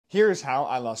Here's how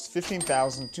I lost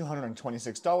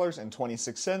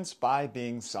 $15,226.26 by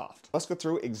being soft. Let's go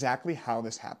through exactly how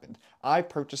this happened. I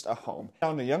purchased a home. I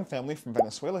found a young family from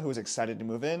Venezuela who was excited to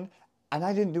move in, and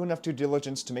I didn't do enough due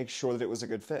diligence to make sure that it was a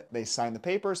good fit. They signed the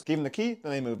papers, gave them the key,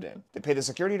 then they moved in. They paid a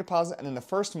security deposit, and in the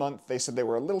first month, they said they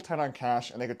were a little tight on cash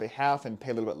and they could pay half and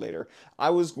pay a little bit later.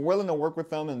 I was willing to work with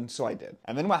them, and so I did.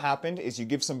 And then what happened is you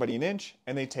give somebody an inch,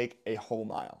 and they take a whole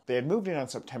mile. They had moved in on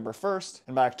September 1st,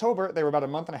 and by October, they were about a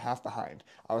month and a half behind.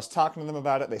 I was talking to them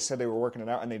about it. They said they were working it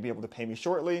out, and they'd be able to pay me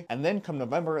shortly. And then come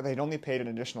November, they'd only paid an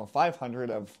additional $500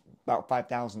 of about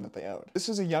 $5,000 that they owed. This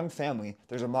is a young family.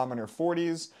 There's a mom in her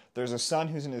 40s, there's a son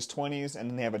who's in his 20s, and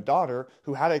then they have a daughter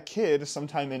who had a kid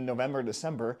sometime in November,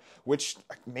 December, which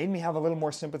made me have a little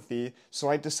more sympathy, so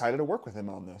I decided to work with them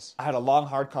on this. I had a long,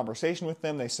 hard conversation with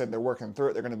them. They said they're working through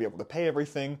it, they're going to be able to pay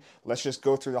everything. Let's just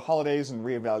go through the holidays and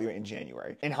reevaluate in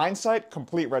January. In hindsight,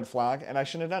 complete red flag, and I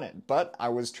shouldn't have done it, but I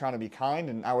was trying to be kind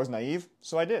and I was naive,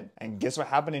 so I did. And guess what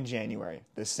happened in January?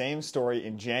 The same story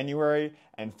in January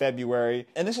and February,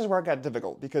 and this is where it got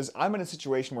difficult because I'm in a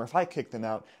situation where if I kick them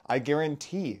out, I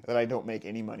guarantee that I don't make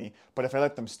any money, but if I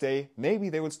let them stay, maybe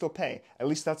they would still pay. At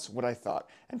least that's what I thought.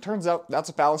 And turns out that's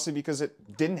a fallacy because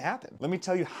it didn't happen. Let me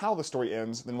tell you how the story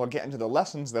ends, then we'll get into the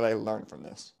lessons that I learned from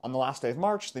this. On the last day of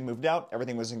March, they moved out,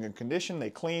 everything was in good condition, they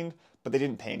cleaned, but they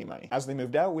didn't pay any money. As they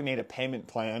moved out, we made a payment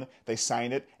plan, they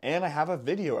signed it, and I have a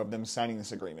video of them signing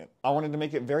this agreement. I wanted to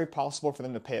make it very possible for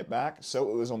them to pay it back, so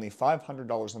it was only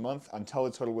 $500 a month until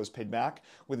the total was paid back,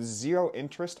 with zero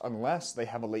interest unless they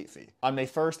have a late fee. On May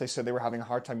 1st, they said they were having a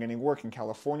hard time getting work in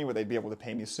California where they'd be able to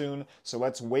pay me soon, so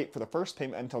let's wait for the first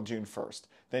payment until June 1st.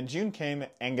 Then June came,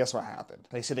 and guess what happened?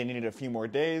 They said they needed a few more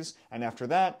days, and after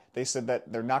that, they said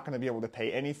that they're not going to be able to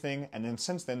pay anything, and then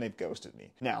since then, they've ghosted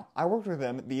me. Now, I worked with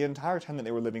them the entire time that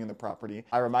they were living in the property.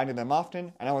 I reminded them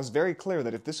often, and I was very clear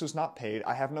that if this was not paid,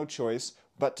 I have no choice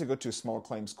but to go to a small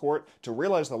claims court to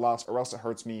realize the loss or else it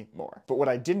hurts me more. But what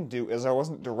I didn't do is I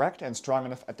wasn't direct and strong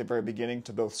enough at the very beginning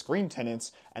to both screen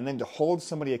tenants and then to hold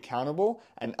somebody accountable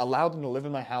and allow them to live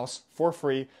in my house for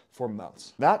free for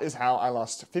months. That is how I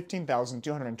lost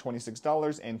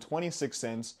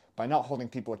 $15,226.26 by not holding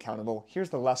people accountable. Here's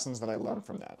the lessons that I learned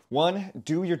from that. 1,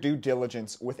 do your due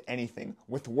diligence with anything.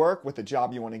 With work, with a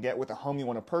job you want to get, with a home you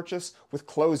want to purchase, with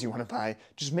clothes you want to buy.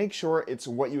 Just make sure it's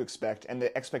what you expect and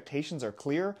the expectations are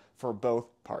clear for both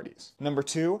parties. Number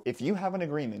 2, if you have an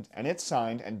agreement and it's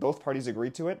signed and both parties agree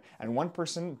to it and one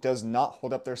person does not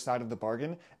hold up their side of the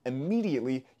bargain,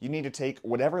 immediately you need to take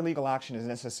whatever legal action is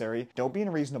necessary. Don't be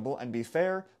unreasonable and be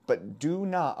fair, but do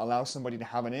not allow somebody to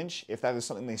have an inch if that is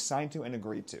something they signed to and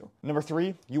agreed to. Number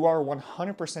 3, you are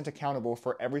 100% accountable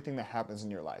for everything that happens in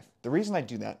your life. The reason I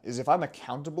do that is if I'm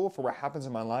accountable for what happens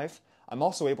in my life, I'm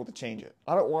also able to change it.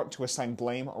 I don't want to assign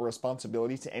blame or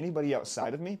responsibility to anybody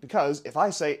outside of me because if I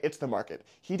say it's the market,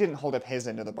 he didn't hold up his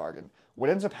end of the bargain, what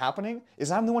ends up happening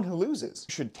is I'm the one who loses.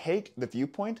 You should take the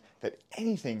viewpoint that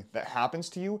anything that happens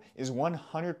to you is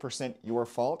 100% your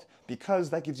fault because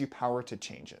that gives you power to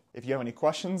change it. If you have any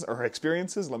questions or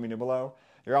experiences, let me know below.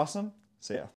 You're awesome. See ya.